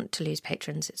don't want to lose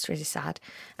patrons. It's really sad.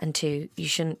 And two, you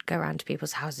shouldn't go around to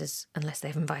people's houses unless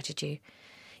they've invited you.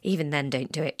 Even then,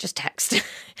 don't do it. Just text.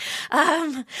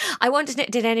 I wanted to know,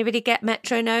 did anybody get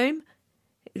Metronome?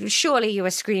 Surely you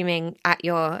were screaming at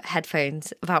your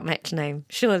headphones about Metronome.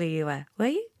 Surely you were. Were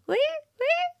you?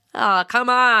 Oh, come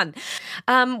on.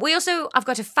 I've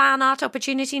got a fan art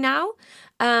opportunity now.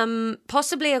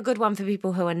 Possibly a good one for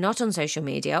people who are not on social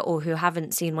media or who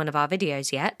haven't seen one of our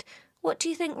videos yet. What do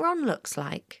you think Ron looks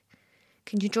like?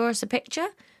 Can you draw us a picture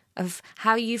of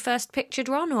how you first pictured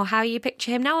Ron or how you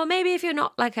picture him now? Or maybe if you're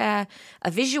not like a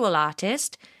visual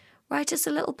artist, write us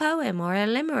a little poem or a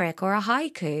limerick or a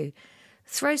haiku.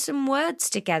 Throw some words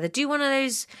together. Do one of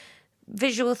those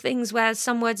visual things where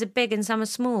some words are big and some are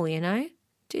small, you know?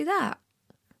 Do that.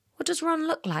 What does Ron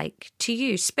look like to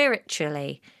you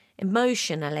spiritually,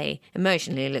 emotionally?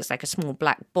 Emotionally, it looks like a small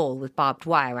black ball with barbed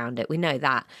wire around it. We know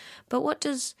that. But what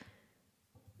is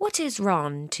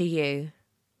Ron to you?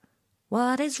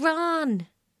 What is Ron?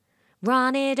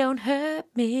 Ronnie, don't hurt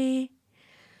me.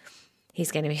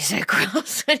 He's going to be so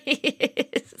cross when he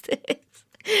is this.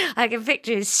 I can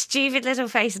picture his stupid little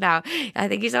face now. I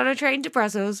think he's on a train to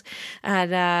Brussels,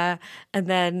 and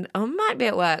then might be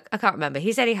at work. I can't remember.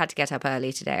 He said he had to get up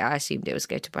early today. I assumed it was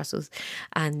go to Brussels,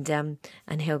 and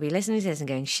he'll be listening to this and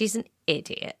going, "She's an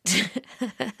idiot."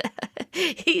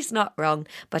 He's not wrong,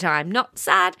 but I'm not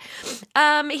sad.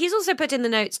 He's also put in the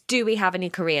notes, do we have any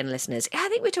Korean listeners? I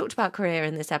think we talked about Korea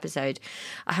in this episode.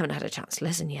 I haven't had a chance to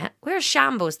listen yet. We're a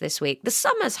shambles this week. The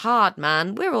summer's hard,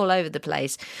 man. We're all over the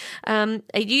place. Are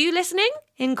you listening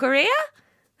in Korea?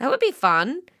 That would be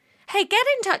fun. Hey, get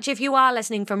in touch if you are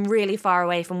listening from really far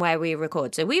away from where we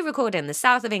record. So we record in the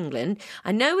south of England.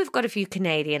 I know we've got a few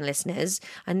Canadian listeners.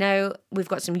 I know we've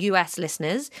got some US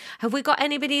listeners. Have we got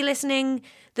anybody listening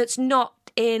that's not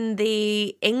in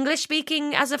the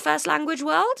English-speaking as a first language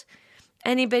world?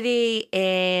 Anybody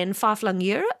in far-flung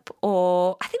Europe?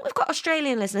 Or I think we've got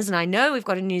Australian listeners, and I know we've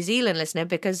got a New Zealand listener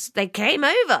because they came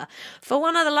over for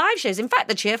one of the live shows. In fact,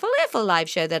 the Cheerful Earful live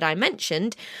show that I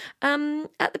mentioned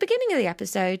at the beginning of the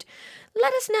episode.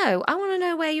 Let us know. I want to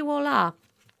know where you all are.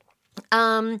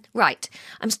 Right.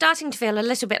 I'm starting to feel a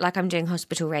little bit like I'm doing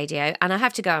hospital radio, and I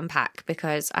have to go and pack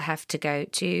because I have to go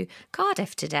to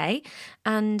Cardiff today,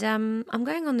 and I'm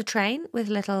going on the train with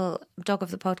little dog of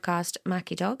the podcast,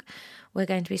 Mackie Dog. We're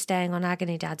going to be staying on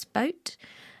Agony Dad's boat.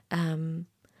 I'm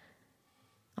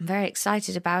very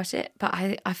excited about it, but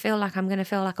I feel like I'm going to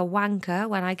feel like a wanker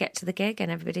when I get to the gig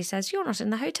and everybody says, "You're not in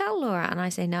the hotel, Laura," and I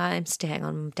say, "No, I'm staying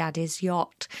on Daddy's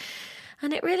yacht."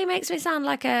 And it really makes me sound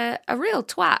like a real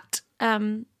twat.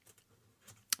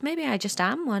 Maybe I just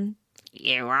am one.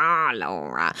 You are,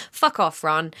 Laura. Fuck off,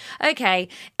 Ron. Okay,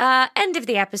 end of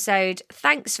the episode.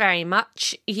 Thanks very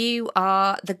much. You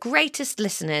are the greatest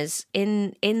listeners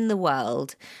in the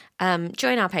world.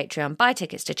 Join our Patreon. Buy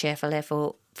tickets to Cheerful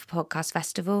Earful Podcast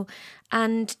Festival.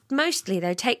 And mostly,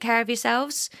 though, take care of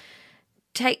yourselves.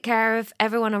 Take care of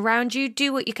everyone around you.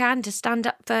 Do what you can to stand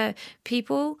up for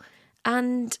people.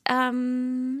 And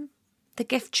the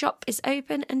gift shop is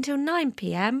open until 9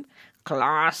 p.m.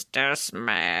 Class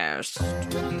dismissed.